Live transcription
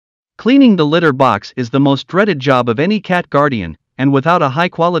Cleaning the litter box is the most dreaded job of any cat guardian, and without a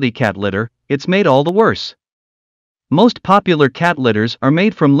high-quality cat litter, it's made all the worse. Most popular cat litters are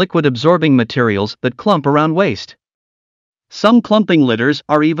made from liquid-absorbing materials that clump around waste. Some clumping litters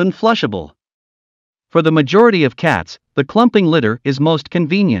are even flushable. For the majority of cats, the clumping litter is most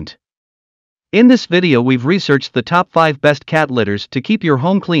convenient. In this video we've researched the top 5 best cat litters to keep your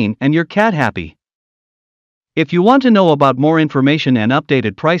home clean and your cat happy. If you want to know about more information and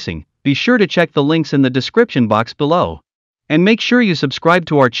updated pricing, be sure to check the links in the description box below. And make sure you subscribe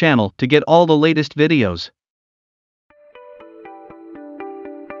to our channel to get all the latest videos.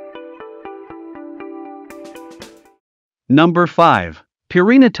 Number 5.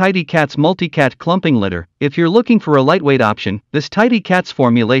 Purina Tidy Cats Multi-Cat Clumping Litter. If you're looking for a lightweight option, this Tidy Cats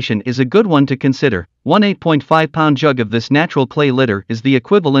formulation is a good one to consider. One 8.5-pound jug of this natural clay litter is the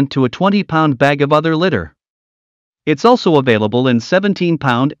equivalent to a 20-pound bag of other litter. It's also available in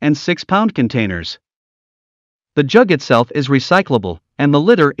 17-pound and 6-pound containers. The jug itself is recyclable, and the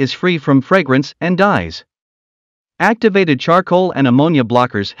litter is free from fragrance and dyes. Activated charcoal and ammonia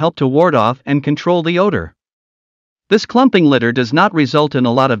blockers help to ward off and control the odor. This clumping litter does not result in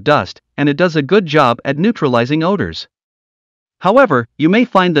a lot of dust, and it does a good job at neutralizing odors. However, you may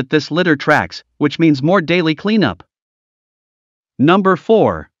find that this litter tracks, which means more daily cleanup. Number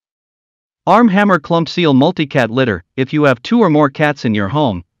 4. Arm Hammer Clump Seal Multi-Cat Litter. If you have 2 or more cats in your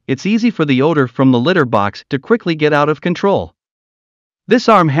home, it's easy for the odor from the litter box to quickly get out of control. This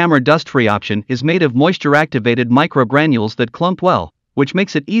Arm Hammer dust-free option is made of moisture-activated microgranules that clump well, which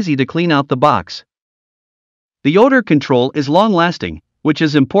makes it easy to clean out the box. The odor control is long-lasting, which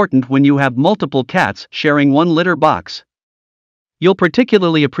is important when you have multiple cats sharing one litter box. You'll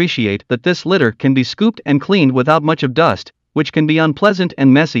particularly appreciate that this litter can be scooped and cleaned without much of dust, which can be unpleasant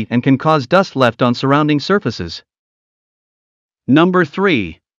and messy and can cause dust left on surrounding surfaces. Number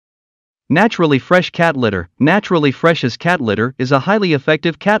 3. Naturally Fresh Cat Litter. Naturally Fresh's cat litter is a highly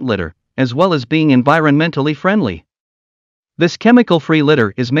effective cat litter, as well as being environmentally friendly. This chemical-free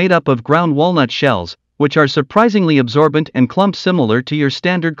litter is made up of ground walnut shells, which are surprisingly absorbent and clump similar to your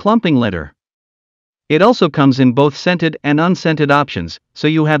standard clumping litter. It also comes in both scented and unscented options, so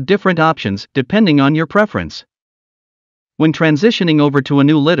you have different options depending on your preference. When transitioning over to a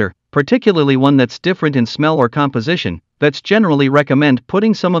new litter, particularly one that's different in smell or composition, that's generally recommend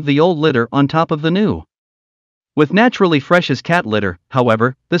putting some of the old litter on top of the new. With Naturally Fresh's cat litter,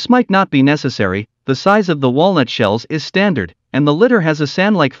 however, this might not be necessary. The size of the walnut shells is standard, and the litter has a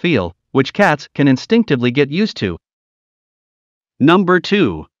sand-like feel, which cats can instinctively get used to. Number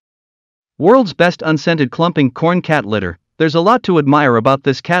 2. World's Best Unscented Clumping Corn Cat Litter. There's a lot to admire about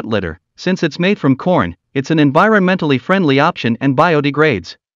this cat litter. Since it's made from corn, it's an environmentally friendly option and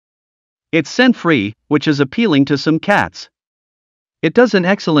biodegrades. It's scent-free, which is appealing to some cats. It does an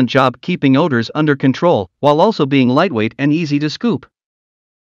excellent job keeping odors under control, while also being lightweight and easy to scoop.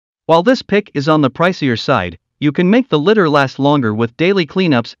 While this pick is on the pricier side, you can make the litter last longer with daily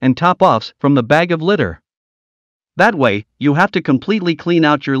cleanups and top-offs from the bag of litter. That way, you have to completely clean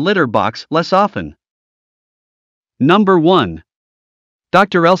out your litter box less often. Number 1.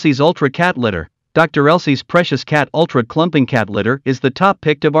 Dr. Elsie's Ultra Cat Litter. Dr. Elsie's Precious Cat Ultra Clumping Cat Litter is the top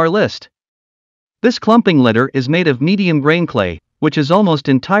pick of our list. This clumping litter is made of medium grain clay, which is almost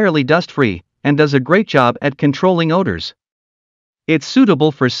entirely dust-free, and does a great job at controlling odors. It's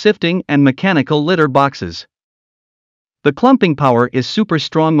suitable for sifting and mechanical litter boxes. The clumping power is super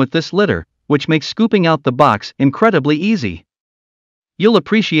strong with this litter, which makes scooping out the box incredibly easy. You'll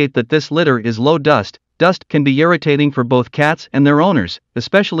appreciate that this litter is low dust. Dust can be irritating for both cats and their owners,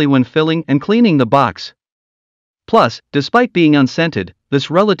 especially when filling and cleaning the box. Plus, despite being unscented,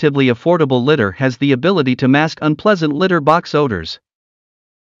 this relatively affordable litter has the ability to mask unpleasant litter box odors.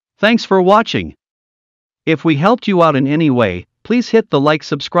 Thanks for watching. If we helped you out in any way, please hit the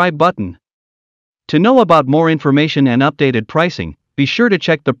subscribe button. To know about more information and updated pricing, be sure to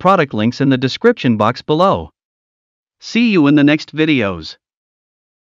check the product links in the description box below. See you in the next videos.